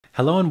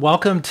Hello and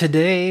welcome.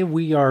 Today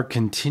we are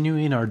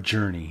continuing our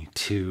journey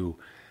to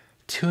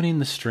tuning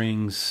the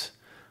strings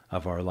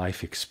of our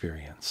life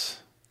experience.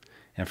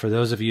 And for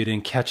those of you who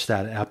didn't catch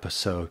that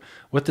episode,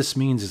 what this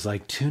means is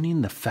like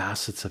tuning the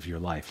facets of your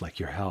life, like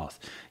your health,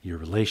 your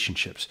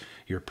relationships,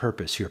 your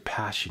purpose, your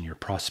passion, your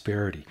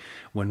prosperity.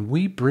 When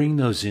we bring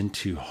those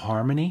into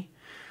harmony,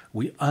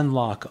 we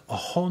unlock a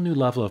whole new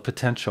level of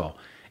potential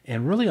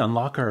and really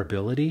unlock our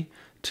ability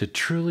to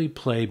truly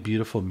play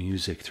beautiful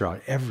music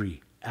throughout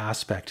every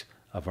aspect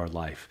of our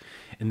life.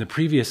 In the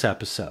previous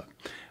episode,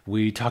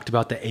 we talked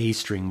about the A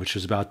string, which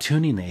was about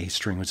tuning the A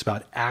string. It was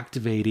about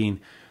activating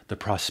the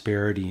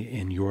prosperity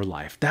in your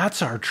life.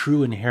 That's our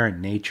true inherent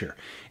nature.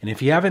 And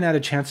if you haven't had a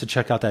chance to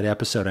check out that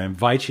episode, I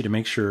invite you to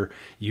make sure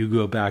you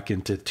go back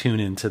and to tune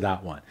into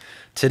that one.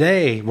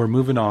 Today, we're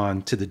moving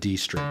on to the D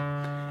string.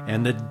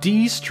 And the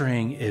D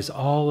string is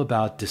all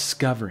about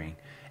discovering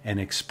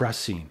and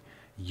expressing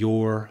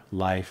your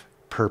life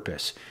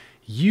purpose.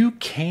 You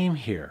came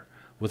here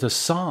with a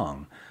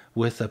song,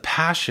 with a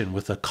passion,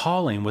 with a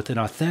calling, with an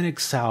authentic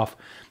self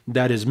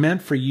that is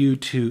meant for you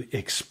to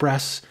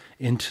express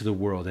into the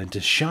world and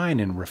to shine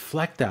and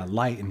reflect that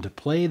light and to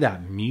play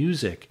that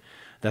music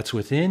that's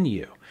within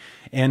you.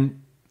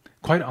 And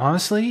quite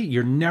honestly,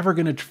 you're never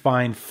going to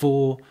find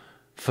full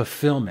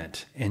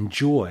fulfillment and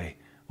joy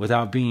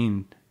without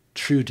being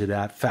true to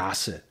that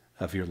facet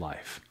of your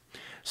life.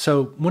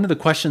 So one of the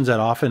questions that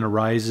often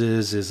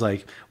arises is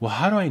like, well,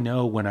 how do I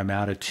know when I'm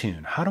out of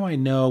tune? How do I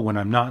know when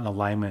I'm not in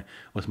alignment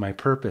with my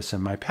purpose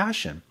and my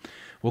passion?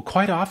 Well,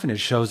 quite often it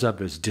shows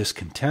up as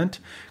discontent.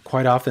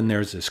 Quite often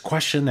there's this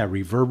question that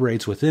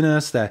reverberates within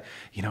us that,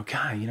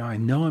 I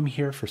know I'm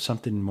here for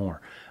something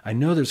more. I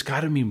know there's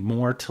got to be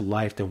more to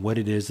life than what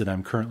it is that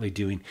I'm currently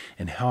doing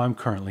and how I'm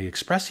currently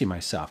expressing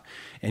myself.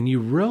 And you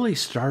really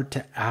start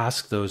to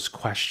ask those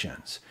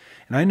questions.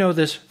 And I know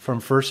this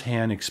from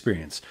firsthand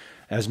experience.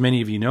 As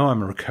many of you know,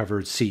 I'm a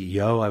recovered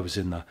CEO. I was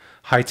in the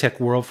high-tech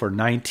world for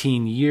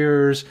 19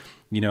 years,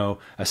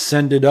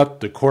 ascended up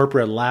the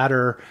corporate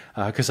ladder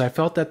because I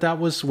felt that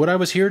was what I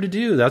was here to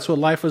do. That's what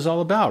life was all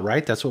about,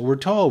 right? That's what we're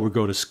told. We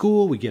go to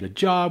school, we get a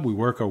job, we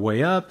work our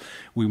way up,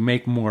 we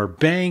make more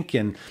bank,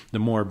 and the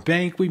more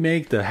bank we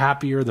make, the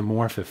happier, the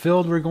more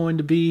fulfilled we're going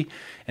to be.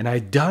 And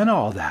I'd done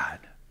all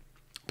that.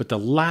 But the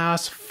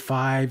last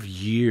 5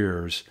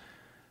 years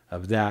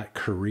of that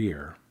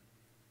career,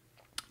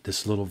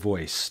 this little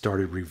voice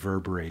started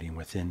reverberating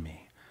within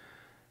me,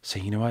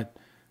 saying, you know what?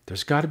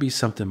 There's got to be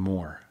something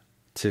more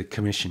to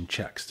commission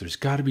checks. There's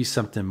got to be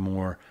something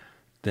more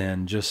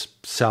than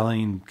just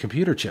selling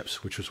computer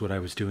chips, which was what I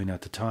was doing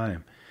at the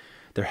time.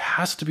 There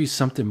has to be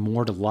something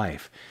more to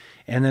life.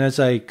 And then as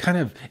I kind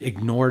of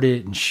ignored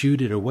it and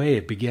shooed it away,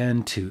 it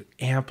began to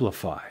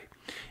amplify.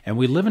 And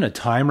we live in a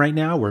time right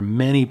now where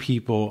many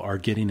people are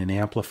getting an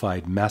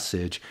amplified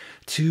message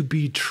to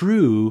be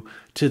true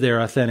to their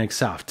authentic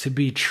self, to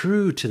be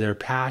true to their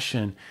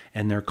passion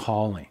and their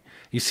calling.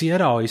 You see,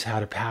 I'd always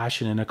had a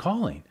passion and a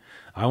calling.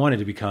 I wanted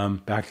to become,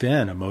 back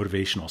then, a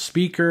motivational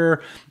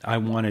speaker. I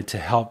wanted to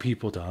help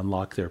people to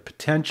unlock their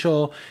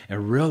potential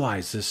and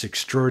realize this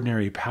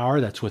extraordinary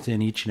power that's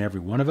within each and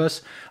every one of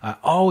us. I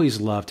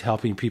always loved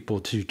helping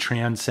people to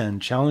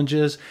transcend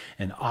challenges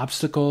and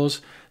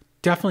obstacles.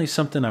 Definitely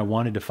something I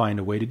wanted to find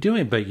a way to do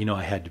it, but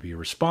I had to be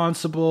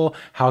responsible.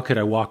 How could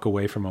I walk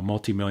away from a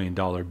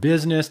multi-million-dollar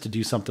business to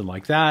do something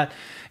like that?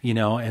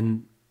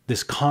 And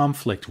this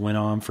conflict went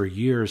on for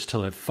years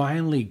till it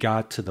finally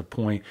got to the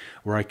point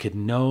where I could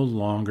no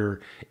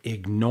longer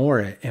ignore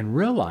it and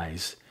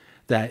realize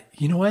that,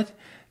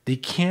 they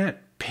can't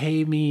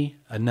pay me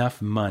enough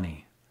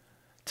money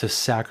to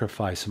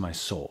sacrifice my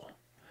soul.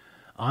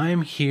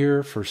 I'm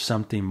here for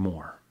something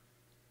more.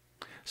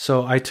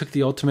 So I took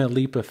the ultimate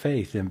leap of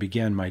faith and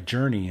began my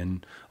journey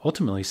and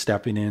ultimately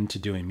stepping into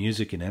doing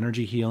music and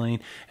energy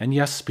healing. And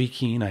yes,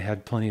 speaking, I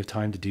had plenty of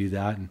time to do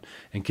that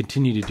and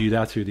continue to do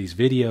that through these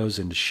videos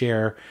and to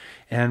share.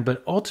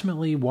 But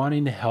ultimately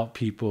wanting to help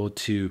people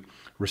to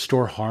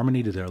restore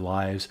harmony to their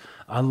lives,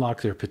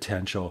 unlock their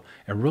potential,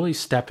 and really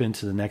step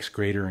into the next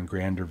greater and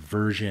grander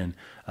version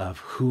of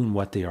who and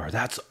what they are.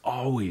 That's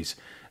always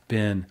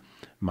been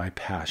my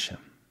passion.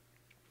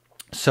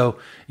 So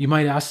you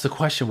might ask the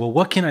question, well,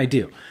 what can I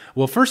do?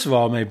 Well, first of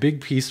all, my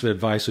big piece of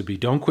advice would be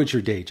don't quit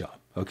your day job.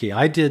 Okay,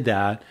 I did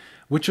that,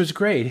 which was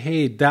great.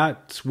 Hey,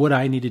 that's what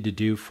I needed to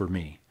do for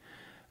me.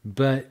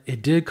 But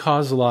it did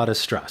cause a lot of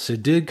stress.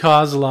 It did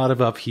cause a lot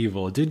of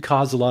upheaval. It did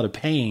cause a lot of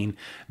pain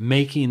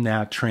making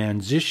that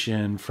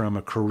transition from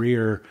a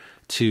career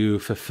to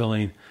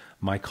fulfilling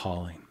my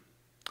calling.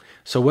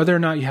 So whether or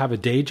not you have a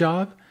day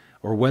job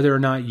or whether or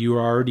not you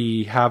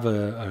already have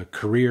a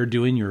career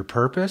doing your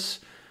purpose,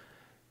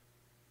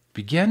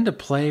 begin to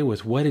play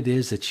with what it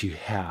is that you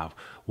have.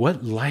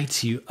 What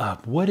lights you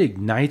up? What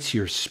ignites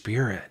your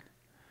spirit?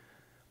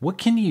 What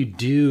can you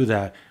do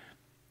that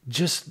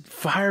just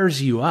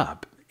fires you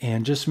up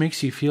and just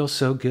makes you feel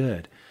so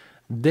good?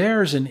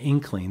 There's an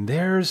inkling.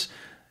 There's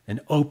an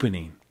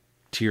opening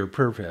to your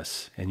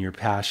purpose and your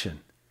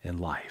passion in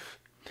life.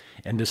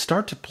 and to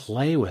start to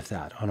play with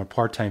that on a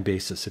part-time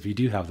basis if you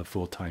do have the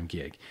full-time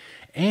gig.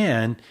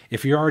 And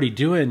if you're already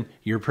doing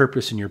your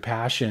purpose and your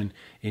passion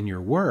in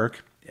your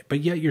work,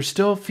 but yet you're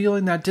still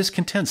feeling that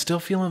discontent, still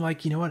feeling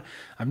like, you know what,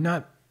 I'm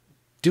not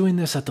doing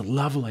this at the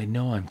level I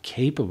know I'm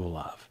capable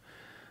of,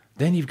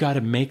 then you've got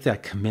to make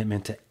that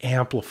commitment to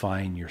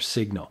amplifying your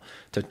signal,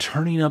 to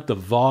turning up the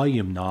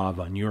volume knob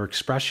on your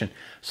expression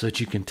so that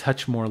you can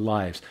touch more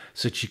lives,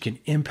 so that you can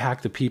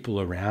impact the people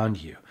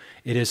around you.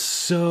 It is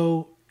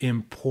so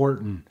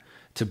important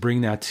to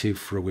bring that to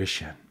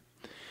fruition.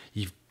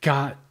 You've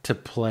got to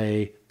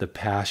play the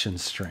passion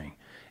string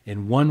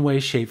in one way,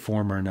 shape,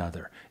 form, or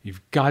another.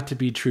 You've got to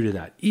be true to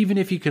that. Even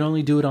if you can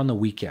only do it on the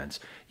weekends,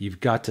 you've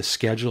got to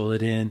schedule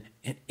it in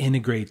and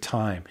integrate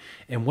time.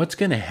 And what's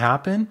going to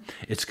happen?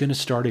 It's going to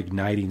start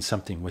igniting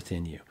something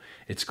within you.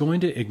 It's going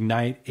to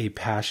ignite a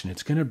passion.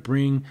 It's going to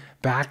bring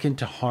back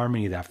into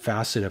harmony that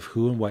facet of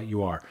who and what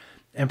you are.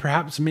 And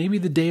perhaps maybe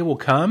the day will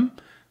come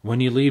when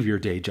you leave your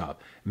day job.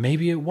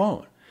 Maybe it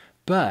won't.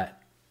 But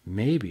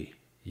maybe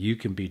you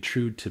can be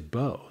true to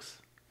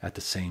both at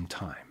the same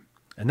time.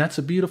 And that's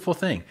a beautiful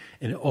thing.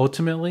 And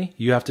ultimately,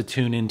 you have to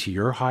tune into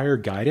your higher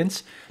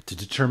guidance to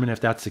determine if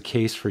that's the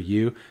case for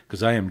you,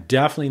 because I am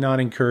definitely not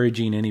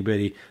encouraging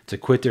anybody to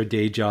quit their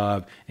day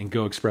job and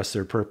go express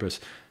their purpose.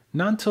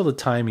 Not until the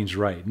timing's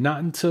right.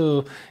 Not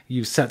until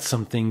you've set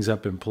some things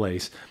up in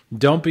place.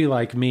 Don't be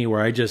like me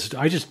where I just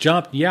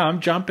jumped. Yeah, I'm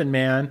jumping,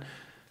 man.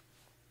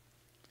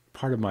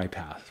 Part of my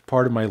path,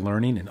 part of my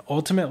learning. And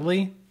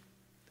ultimately,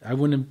 I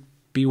wouldn't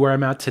be where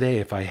I'm at today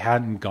if I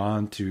hadn't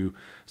gone through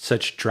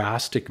such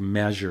drastic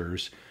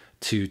measures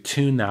to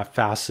tune that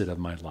facet of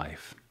my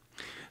life.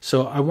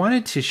 So I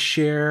wanted to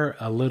share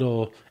a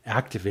little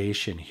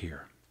activation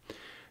here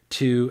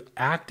to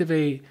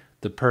activate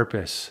the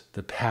purpose,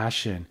 the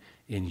passion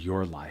in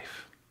your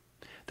life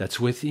that's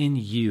within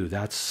you,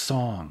 that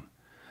song,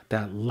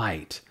 that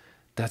light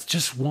that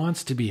just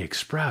wants to be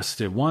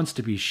expressed, it wants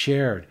to be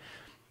shared.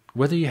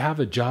 Whether you have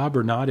a job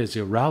or not is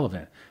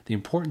irrelevant. The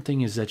important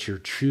thing is that you're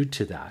true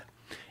to that.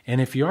 And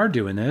if you are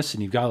doing this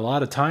and you've got a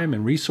lot of time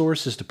and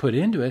resources to put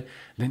into it,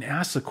 then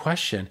ask the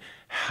question,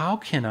 how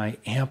can I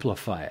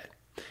amplify it?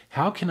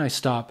 How can I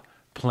stop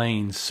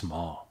playing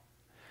small?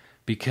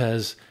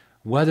 Because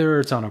whether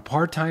it's on a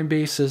part-time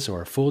basis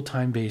or a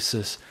full-time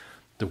basis,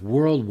 the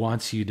world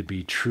wants you to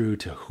be true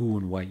to who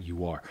and what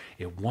you are.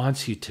 It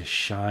wants you to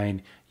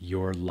shine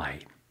your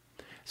light.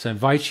 So I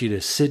invite you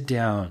to sit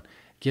down,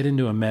 get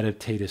into a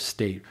meditative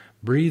state,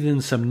 breathe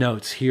in some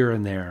notes here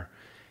and there,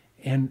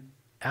 and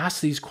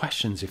ask these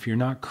questions if you're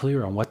not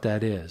clear on what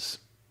that is.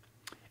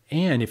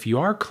 And if you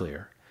are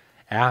clear,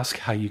 ask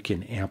how you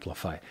can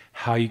amplify,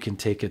 how you can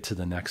take it to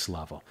the next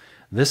level.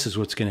 This is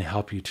what's going to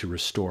help you to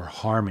restore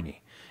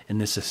harmony in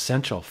this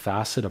essential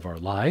facet of our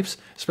lives,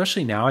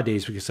 especially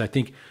nowadays, because I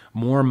think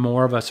more and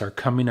more of us are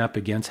coming up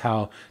against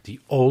how the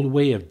old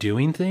way of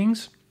doing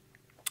things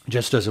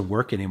just doesn't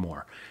work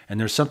anymore. And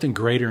there's something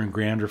greater and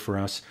grander for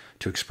us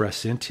to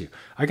express into.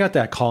 I got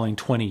that calling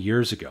 20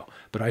 years ago,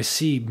 but I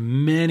see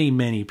many,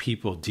 many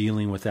people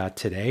dealing with that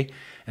today.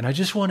 And I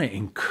just want to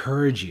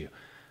encourage you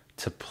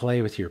to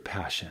play with your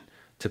passion,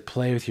 to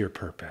play with your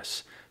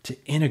purpose, to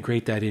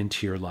integrate that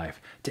into your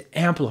life, to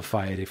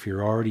amplify it if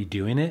you're already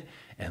doing it,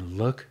 and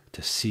look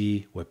to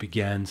see what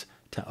begins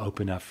to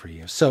open up for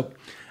you. So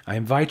I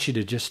invite you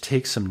to just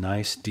take some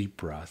nice deep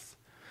breath.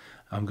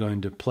 I'm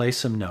going to play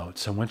some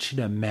notes. I want you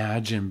to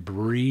imagine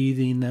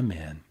breathing them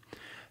in,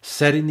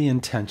 setting the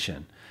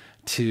intention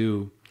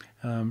to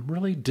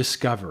really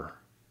discover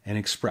and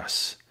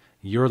express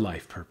your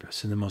life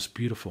purpose in the most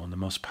beautiful and the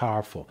most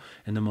powerful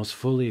and the most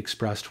fully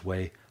expressed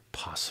way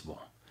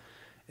possible.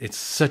 It's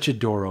such a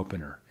door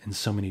opener in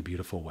so many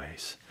beautiful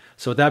ways.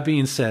 So with that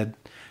being said,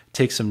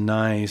 take some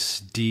nice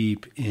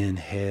deep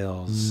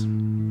inhales.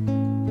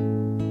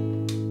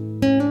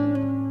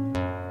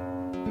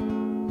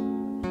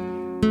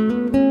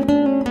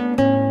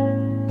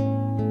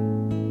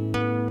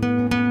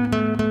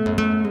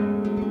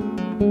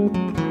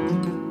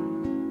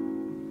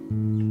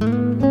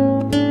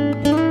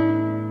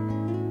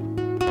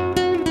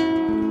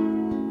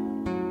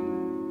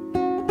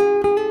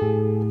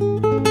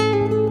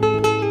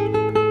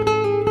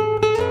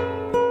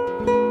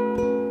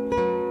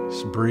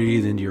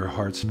 Breathe into your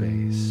heart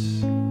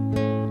space.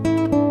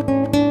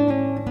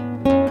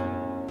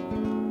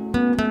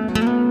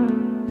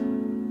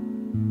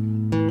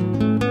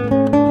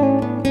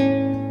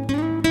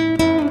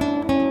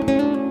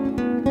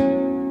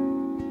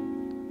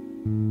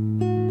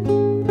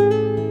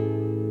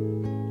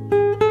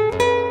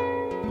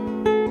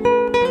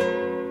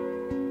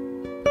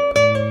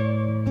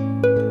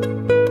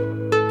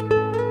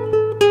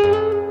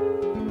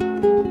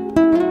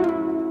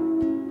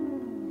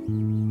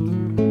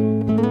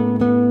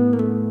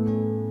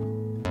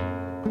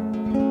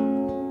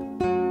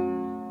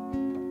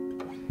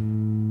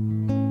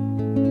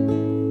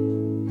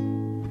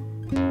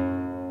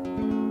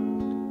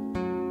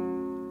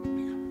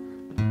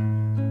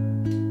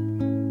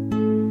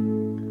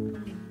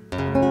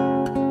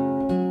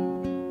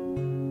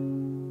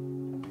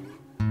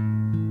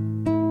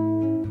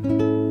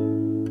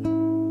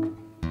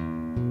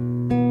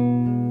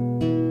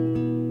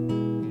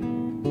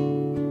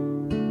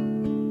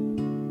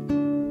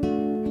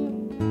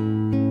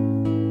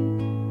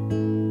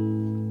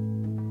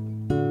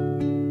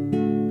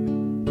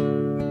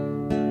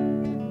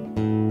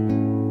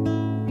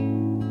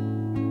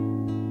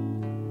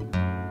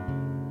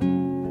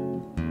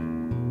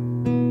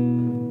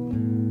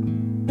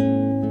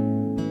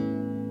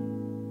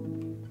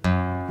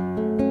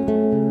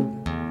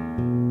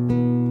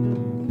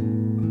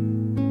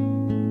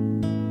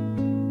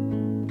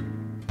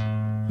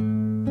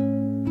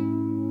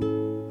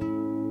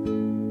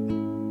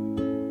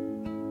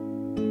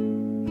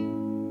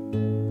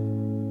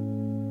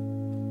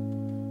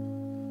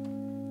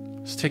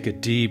 take a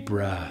deep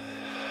breath.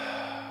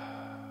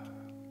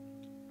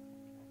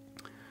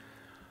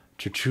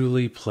 To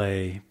truly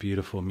play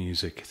beautiful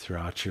music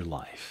throughout your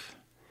life,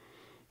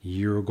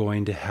 you're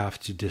going to have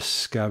to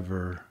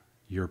discover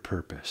your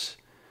purpose.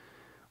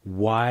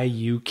 Why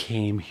you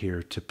came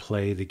here to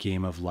play the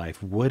game of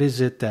life. What is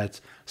it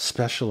that's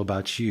special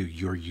about you?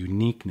 Your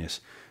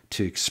uniqueness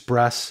to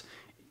express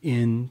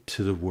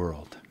into the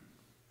world.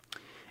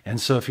 And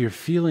so if you're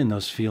feeling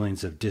those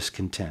feelings of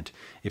discontent,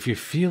 if you're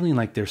feeling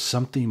like there's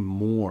something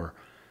more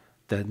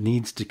that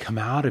needs to come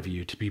out of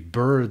you to be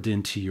birthed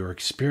into your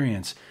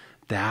experience,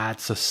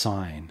 that's a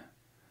sign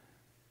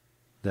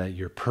that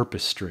your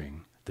purpose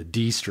string, the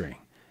D string,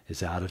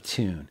 is out of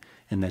tune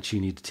and that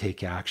you need to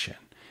take action.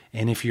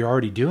 And if you're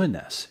already doing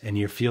this and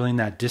you're feeling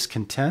that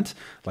discontent,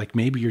 like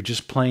maybe you're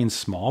just playing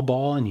small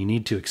ball and you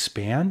need to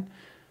expand,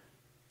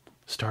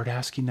 start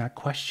asking that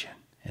question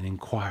and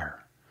inquire.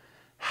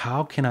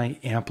 How can I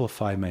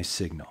amplify my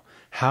signal?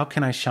 How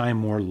can I shine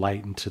more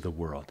light into the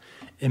world?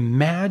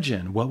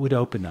 Imagine what would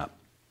open up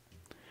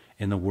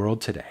in the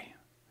world today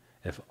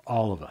if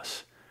all of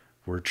us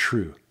were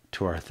true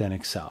to our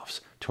authentic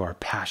selves, to our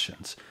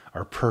passions,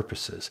 our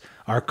purposes,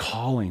 our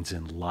callings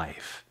in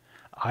life.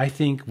 I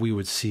think we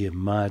would see a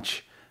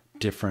much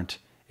different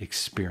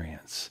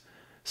experience.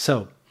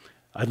 So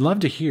I'd love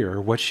to hear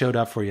what showed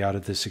up for you out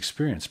of this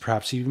experience.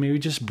 Perhaps even maybe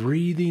just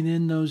breathing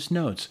in those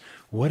notes.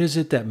 What is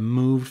it that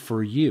moved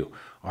for you?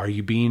 Are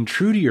you being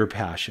true to your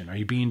passion? Are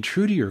you being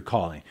true to your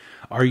calling?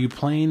 Are you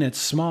playing it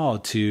small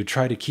to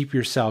try to keep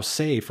yourself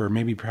safe or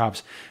maybe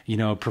perhaps,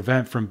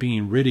 prevent from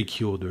being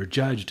ridiculed or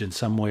judged in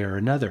some way or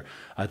another?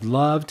 I'd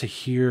love to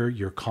hear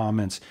your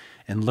comments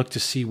and look to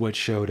see what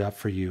showed up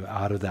for you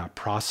out of that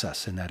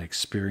process and that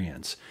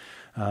experience.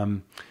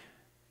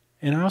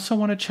 And I also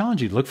want to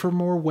challenge you, look for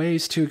more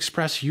ways to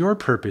express your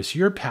purpose,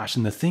 your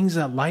passion, the things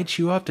that light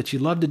you up, that you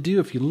love to do.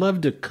 If you love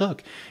to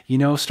cook,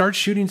 start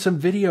shooting some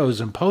videos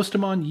and post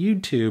them on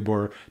YouTube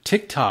or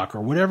TikTok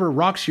or whatever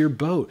rocks your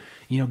boat.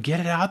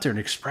 Get it out there and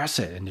express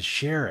it and to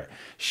share it.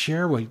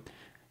 Share what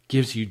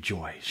gives you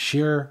joy.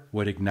 Share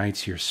what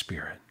ignites your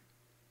spirit.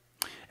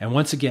 And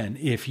once again,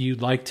 if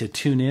you'd like to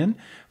tune in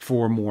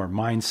for more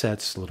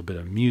mindsets, a little bit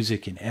of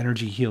music and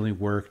energy healing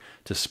work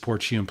to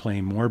support you in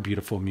playing more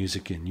beautiful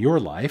music in your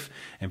life,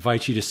 I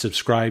invite you to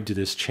subscribe to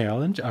this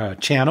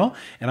channel.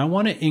 And I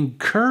want to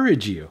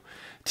encourage you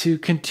to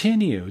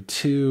continue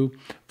to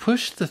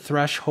push the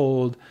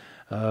threshold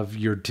of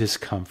your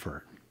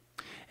discomfort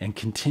and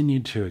continue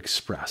to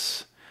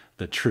express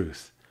the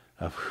truth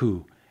of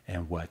who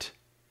and what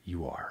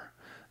you are.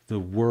 The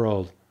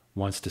world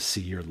wants to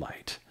see your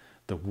light.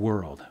 The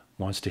world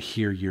wants to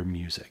hear your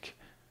music.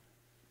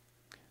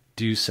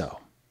 Do so,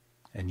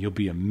 and you'll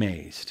be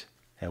amazed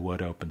at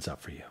what opens up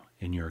for you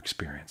in your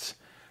experience.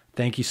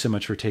 Thank you so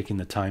much for taking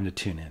the time to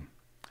tune in.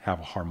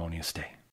 Have a harmonious day.